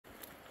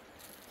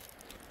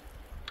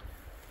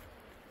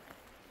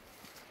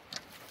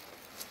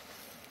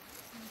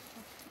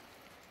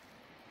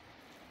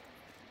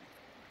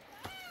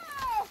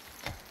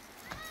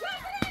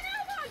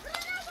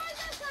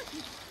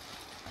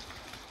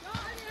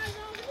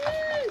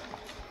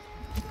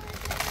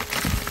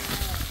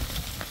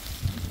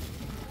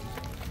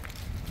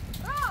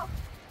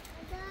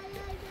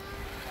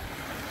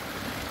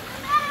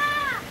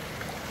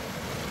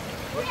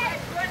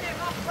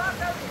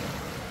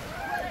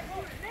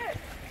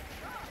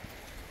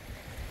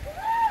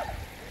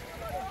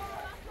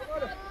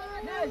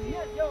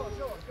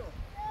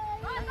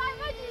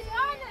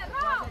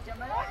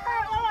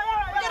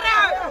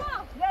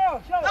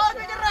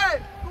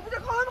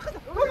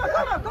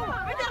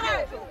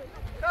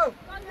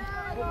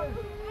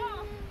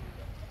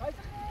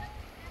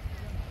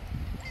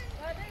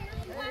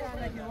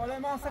والله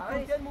ما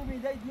سكت كلمه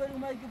من ده يدور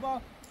وما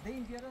يجيبها ده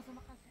ينجي راسه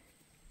ما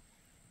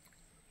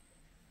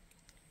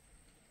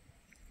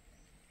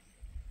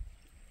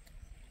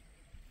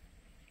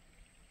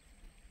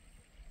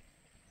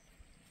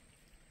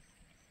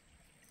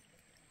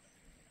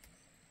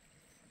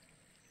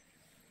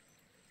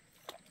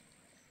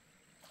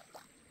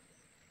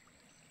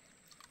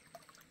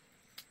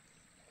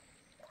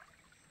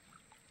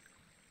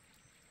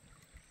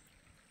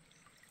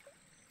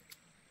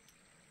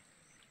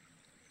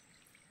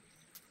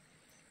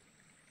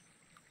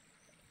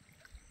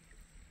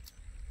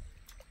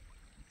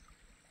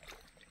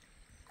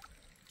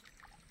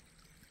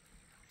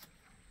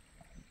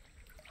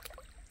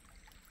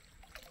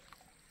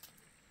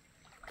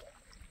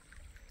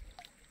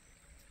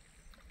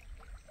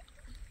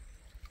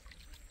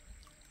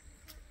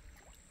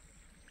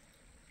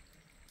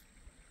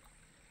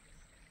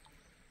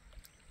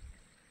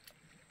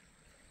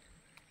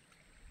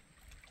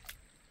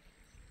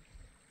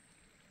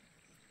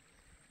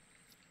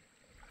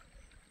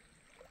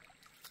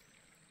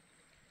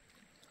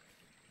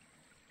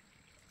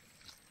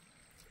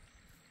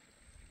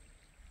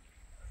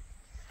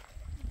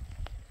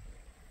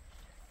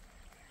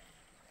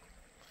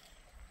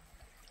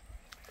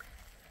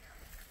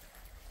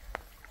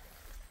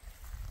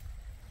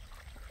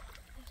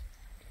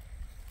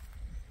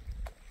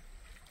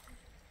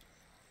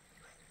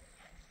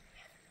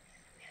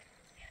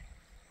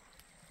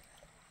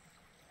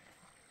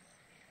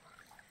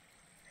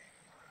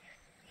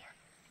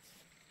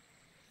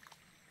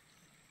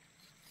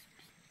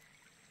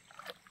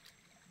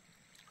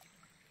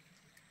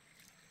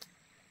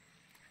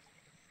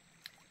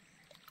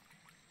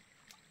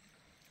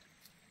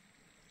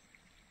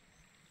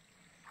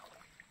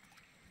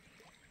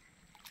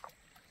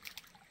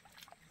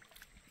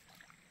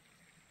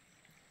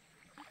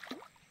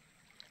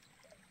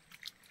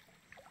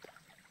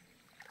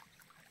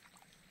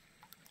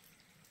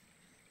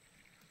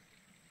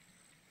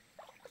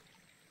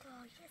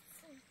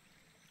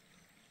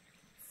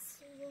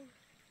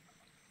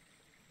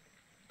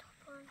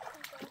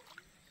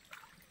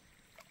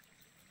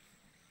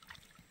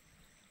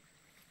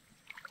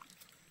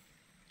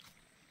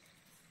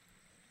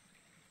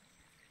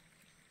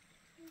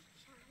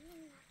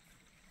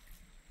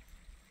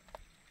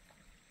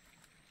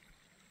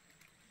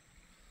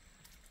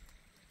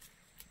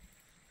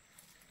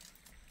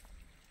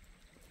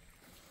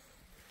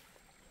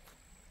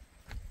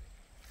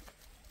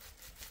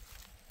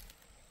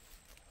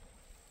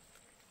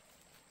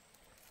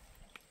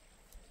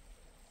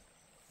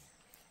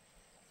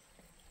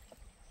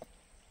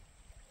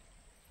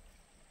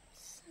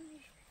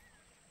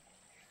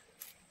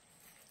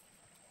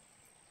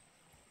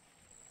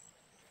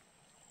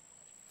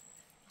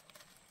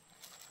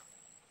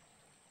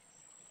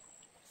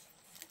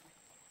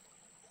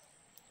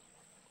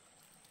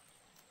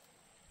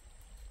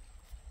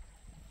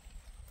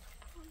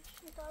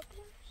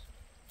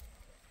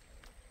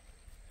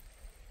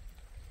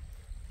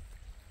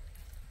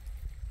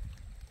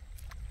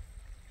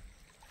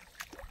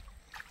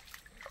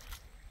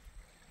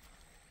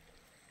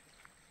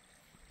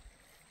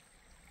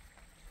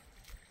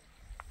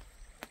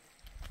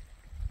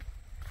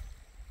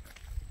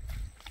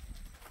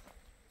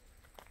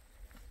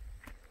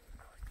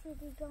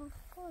دیگه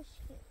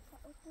خشکی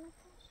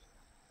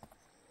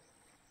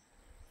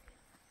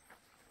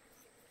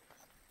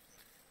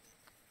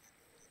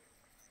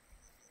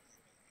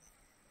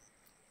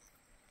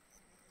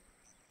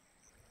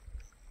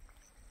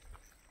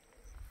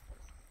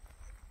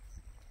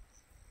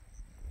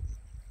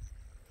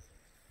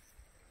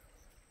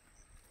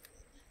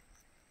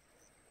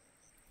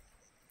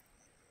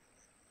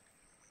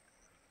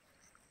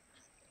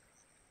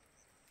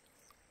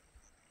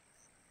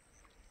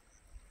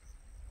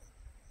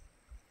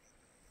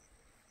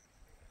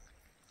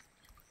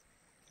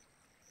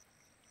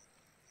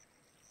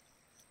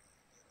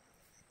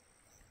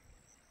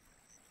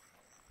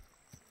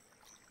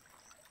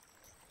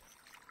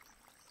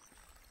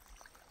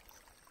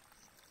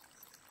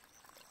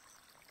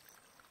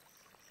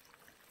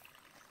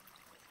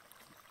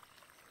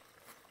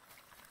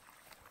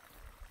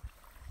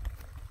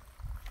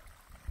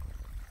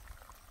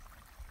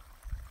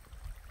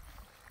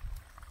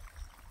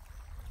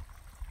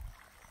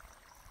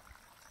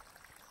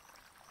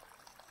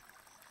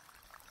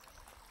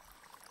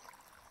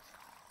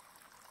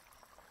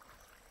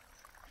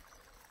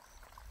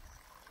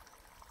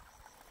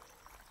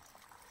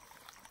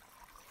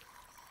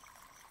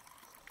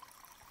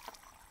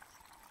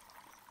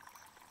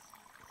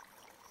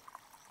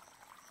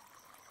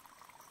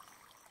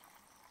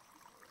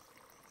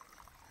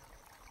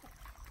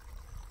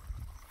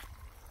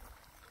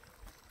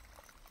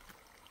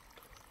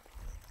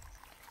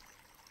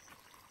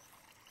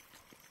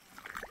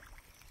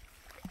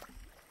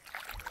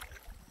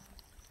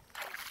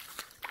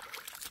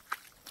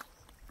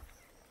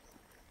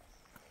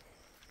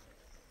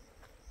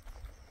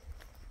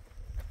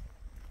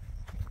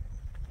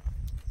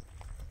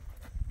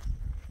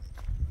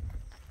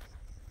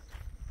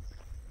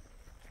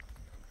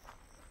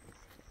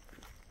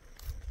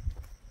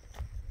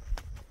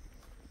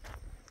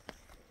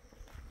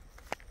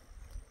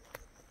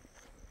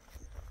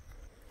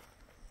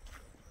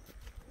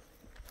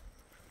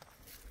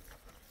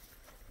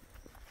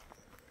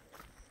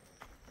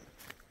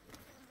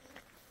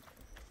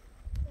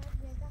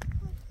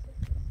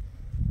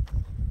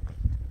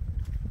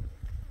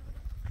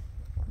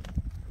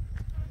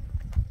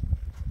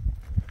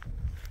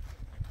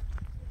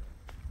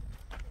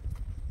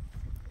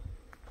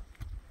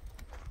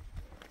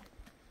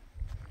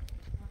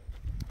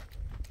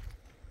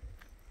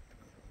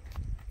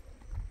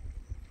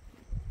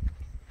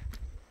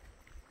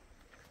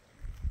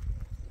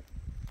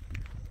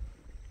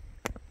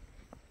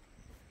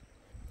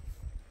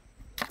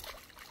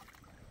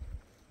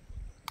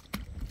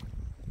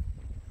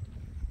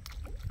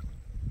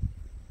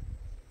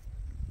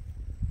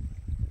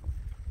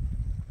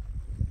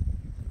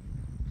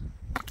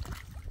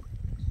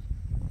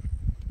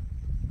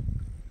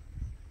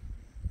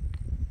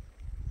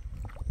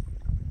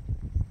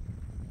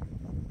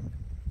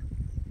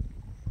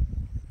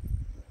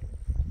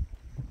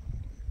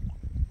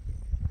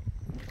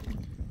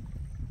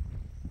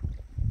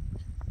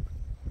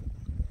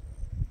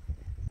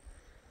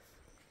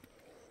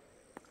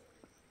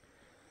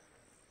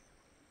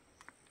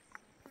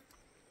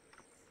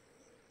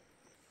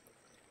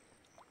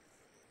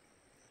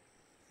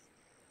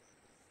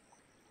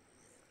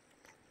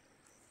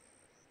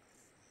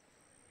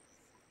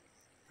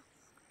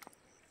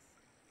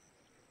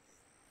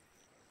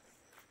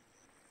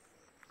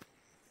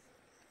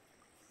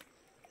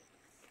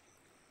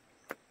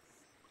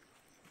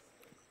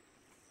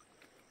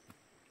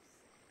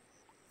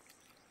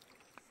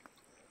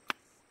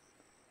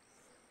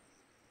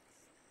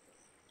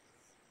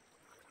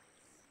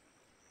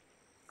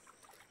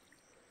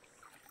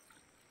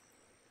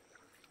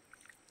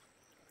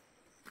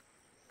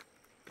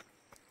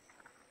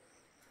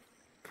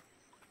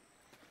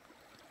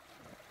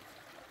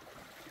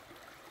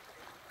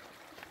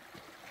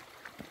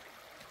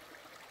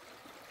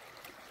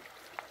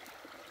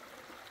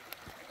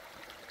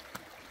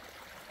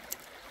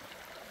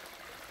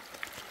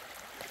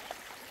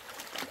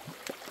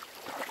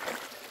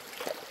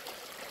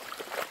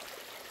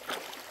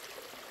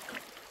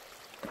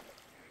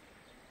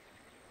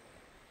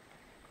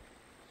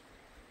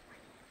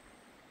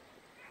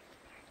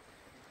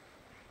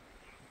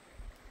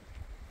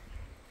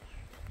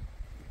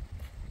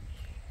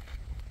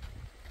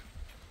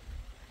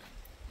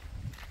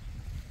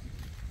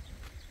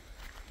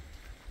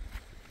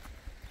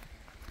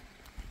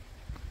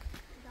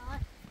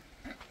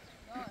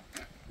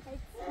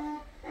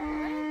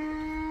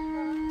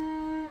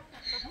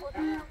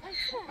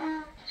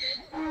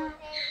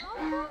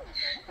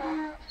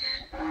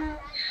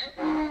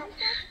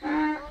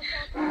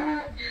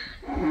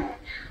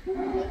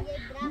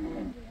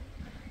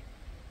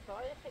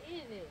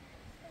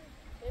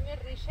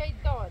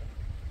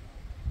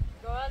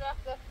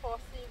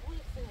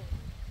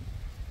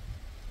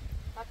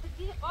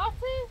کی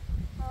قاطی؟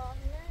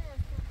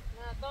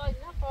 نه دای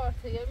نه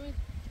قاطی یعنی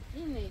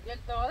اینه گل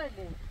داره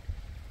لی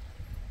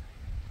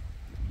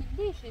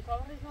لیشی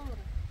کامری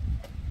جمره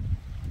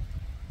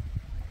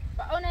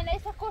و اون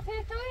نیست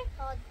کفه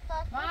توی؟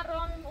 من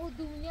رامیم او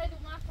دنیا دو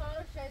من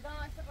سوال شیطان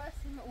است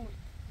بسیم اون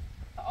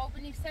آب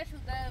نیسته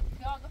شده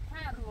پیاز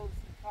پن روز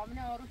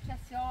کامنه آرو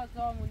کسی ها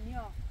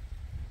زامونیا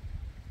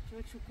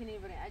شو کنی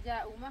بره اجا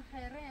او من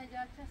خیره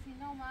اجا کسی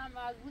نو من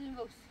مزبوریم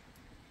روز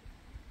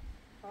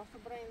راستو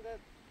برنده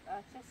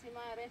کسی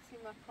من رسی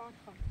مکان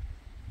خم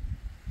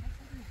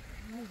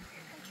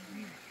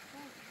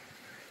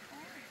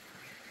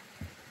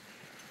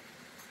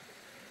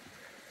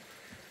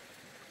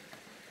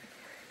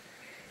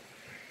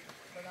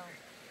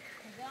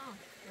سلام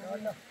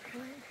يلا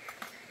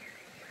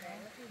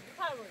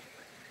فرمود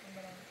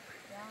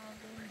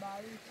این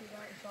باید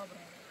چیزا حساب را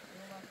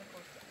ما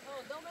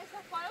فکر دو میشه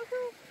کارو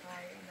تو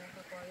من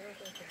فکر کاری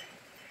تو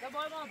دو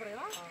بار ما بره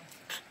ها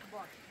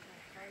باش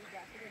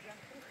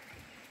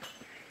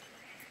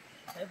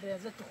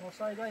برزت تو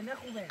خرسای گاهی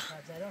نخوبه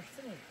خرجران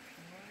سنی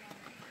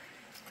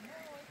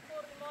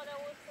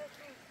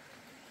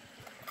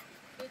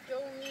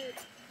جومی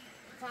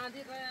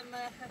تندی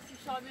مرخصی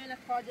شامیان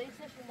کاجه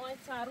ایسه شما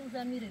چند روز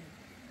میریم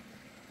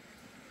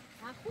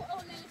من خوب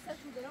اون نیسته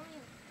شده رو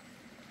این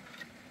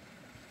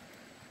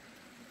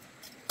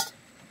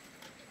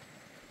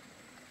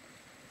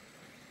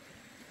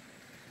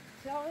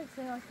چه آقای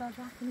سیاست در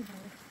وقت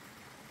میبره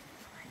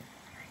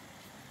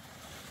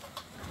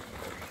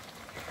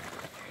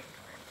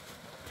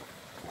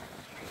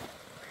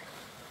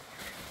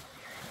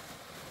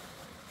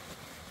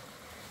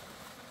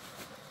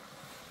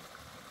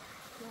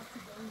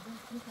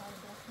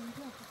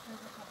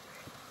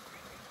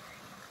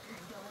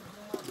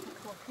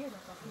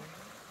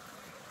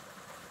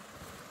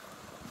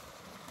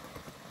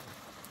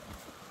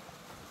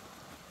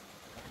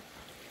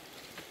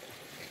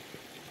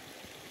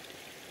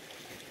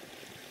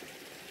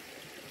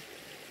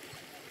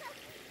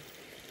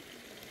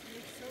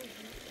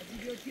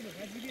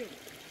هزیبیو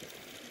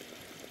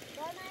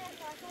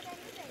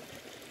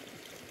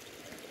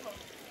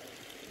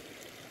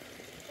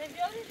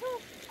بیاری تو؟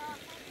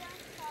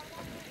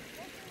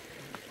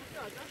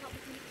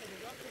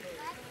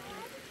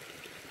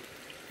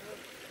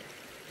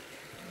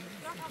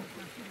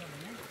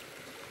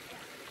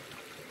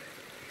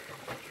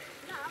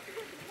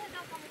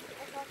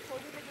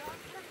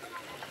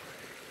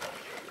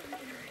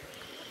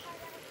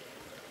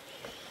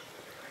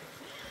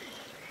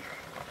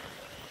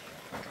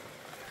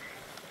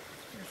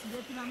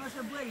 سیدتی نماش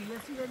بوری یا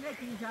سیده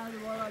نکنی که همه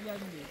بارا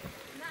گردیم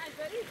نه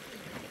بری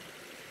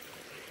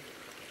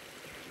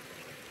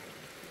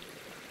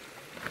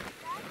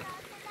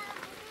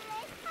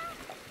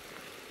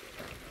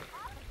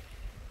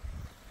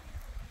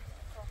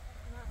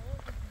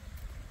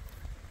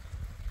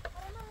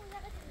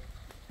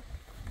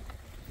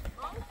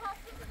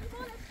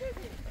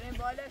بریم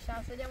بالا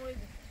شانس دیم وید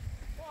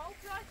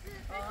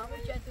همون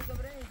چند تو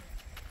بریم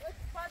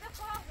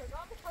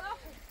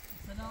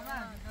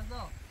سلامت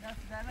جزا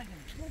دست در نکنی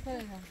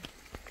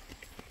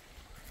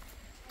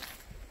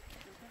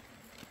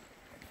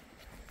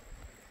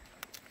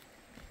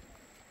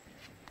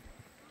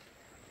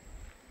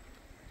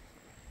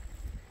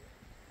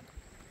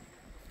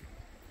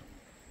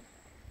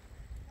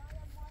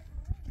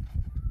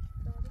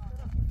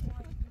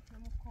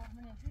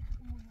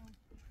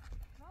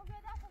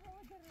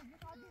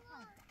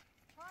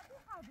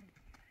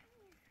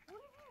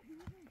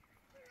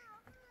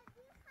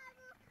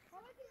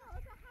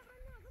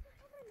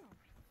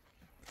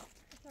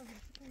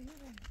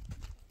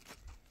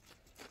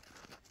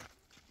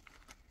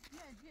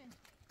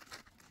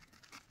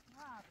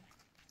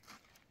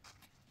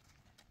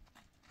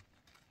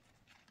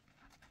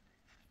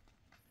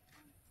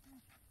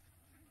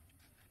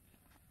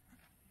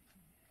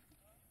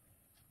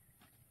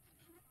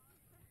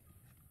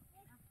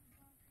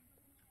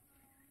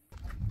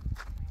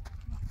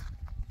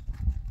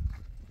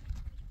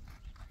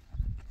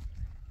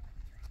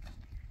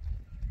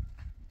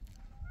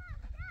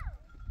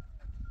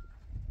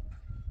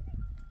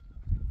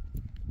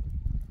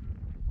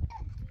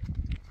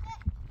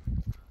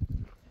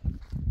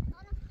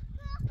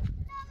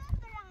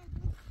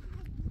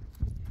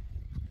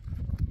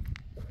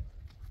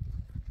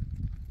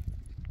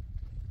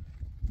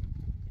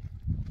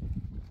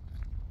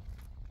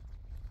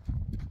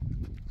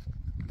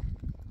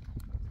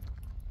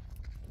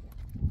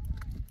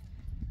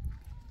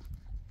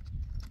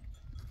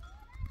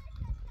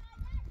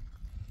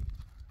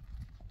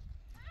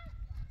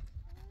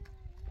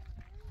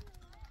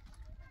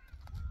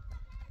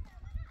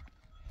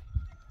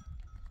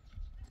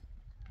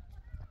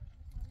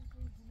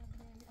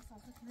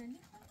خوبی؟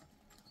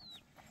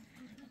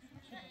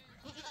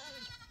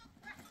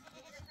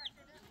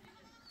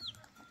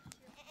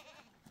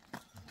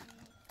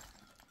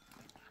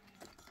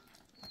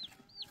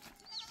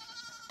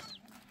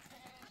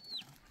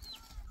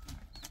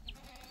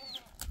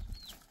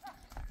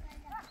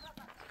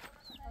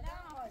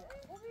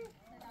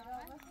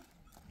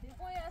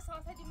 خوبی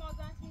اساسا دی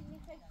مازن چیز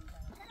می‌خوای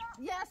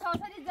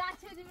ساسری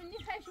زن چیزی منی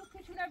خیشو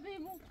کشونه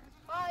بیمون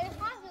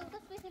خواهد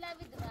قصفی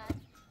لبی دوبر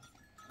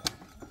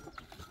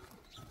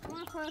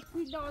ما خواهد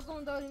توی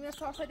لازم داریم یه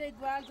ساسری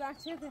دوال زن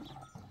چیزی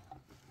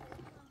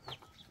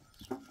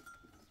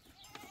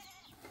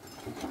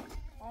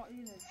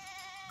اینه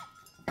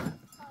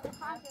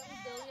خواهد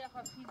دوری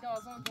خواهد توی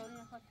لازم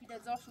داریم خواهد توی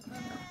لزاشو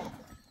بمون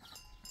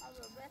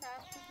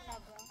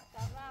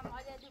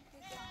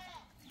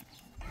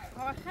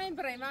خیلی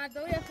برای من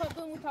دوری خواهد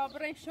بمون تا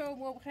برای شو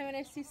مو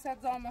بخیمه 300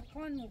 زامه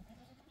کن مو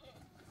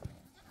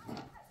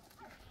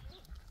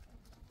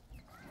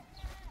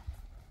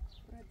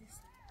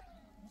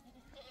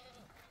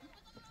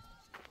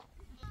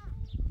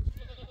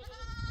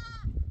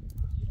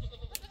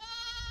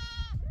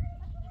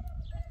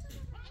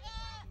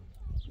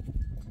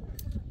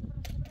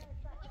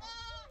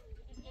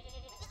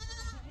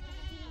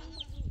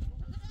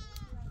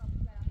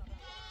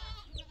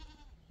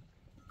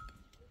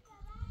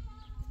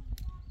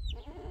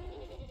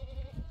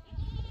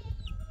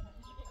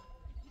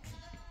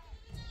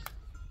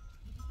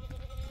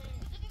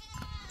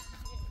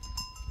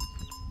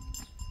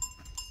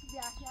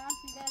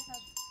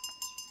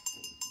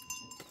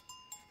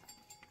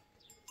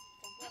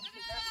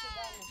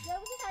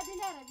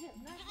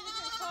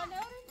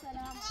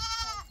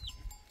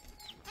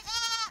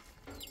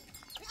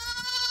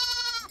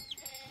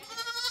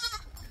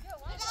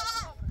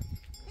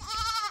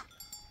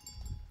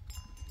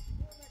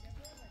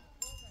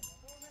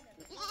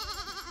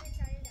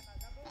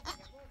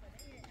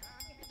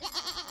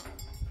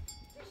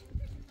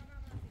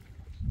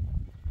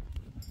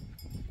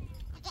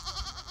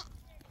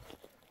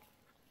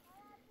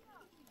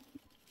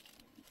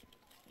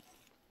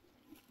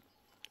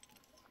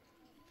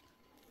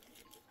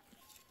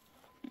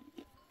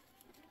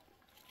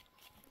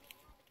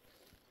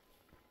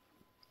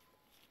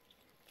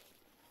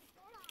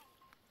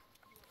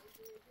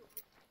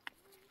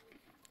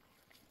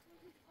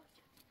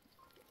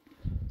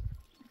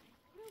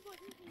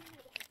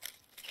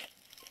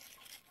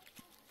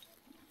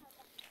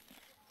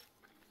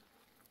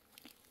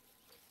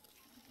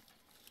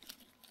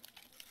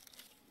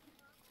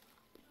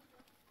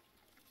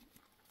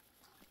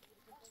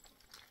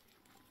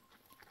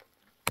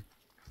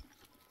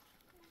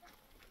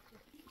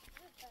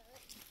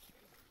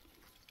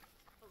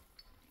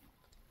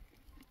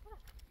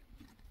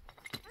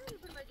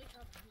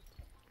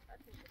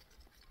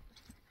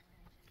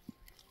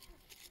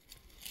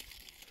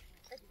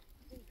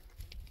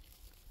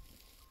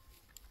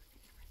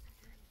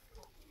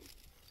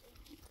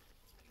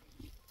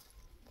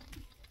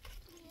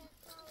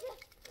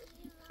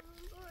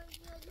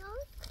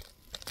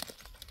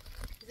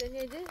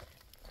Neydi?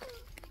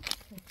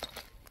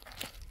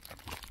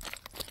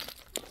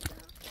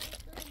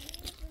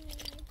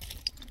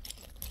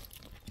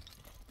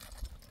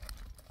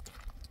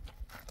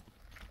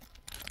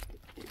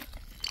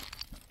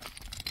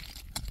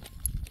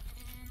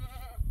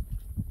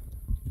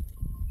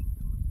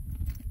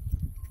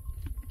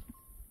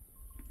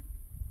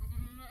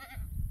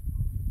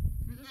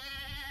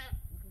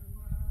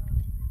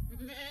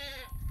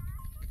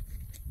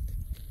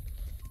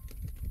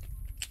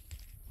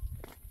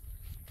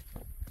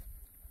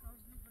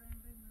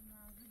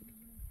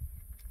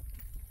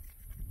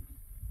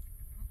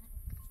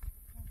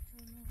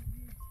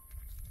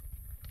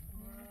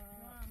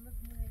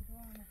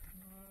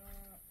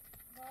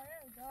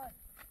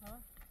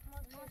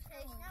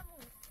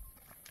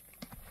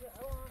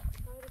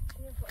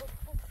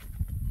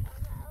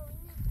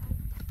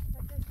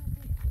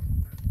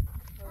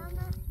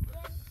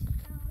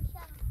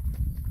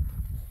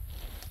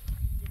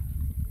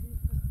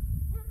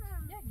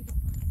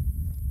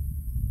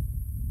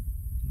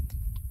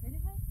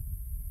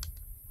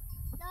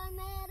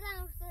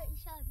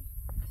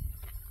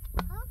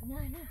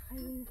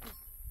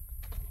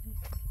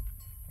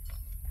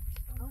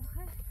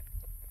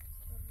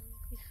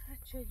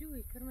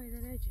 شلوي كرمه إذا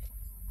ناجي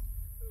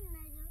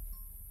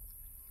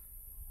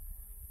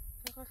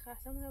تاخذ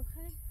خاصة من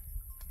بخير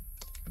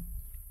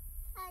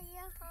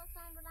أيه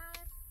خاصة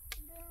بالعرض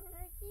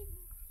بنجيب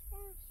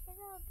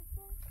شراب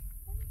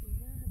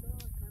لا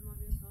ده كان ما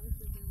بين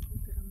طريق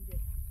البنبوت رمجي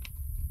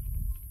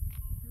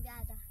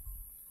قاعدة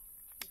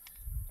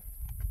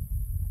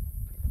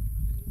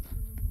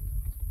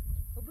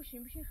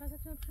وبشين خاصة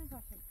بخير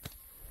خاصة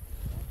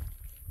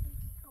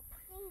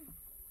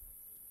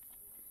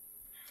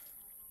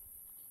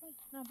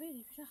نه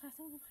بیری پیش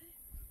خاصه من بخیر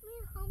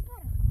میخوام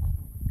برم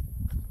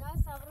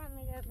لا صبرم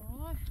میره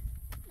باش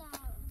لا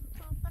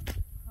صبر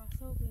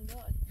خاصه و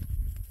بینداری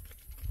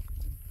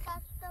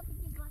خاصه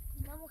بگی باید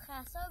نمو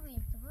خاصه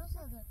بگیم تو برو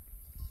صدر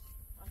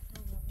خاصه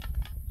و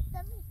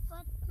بینداری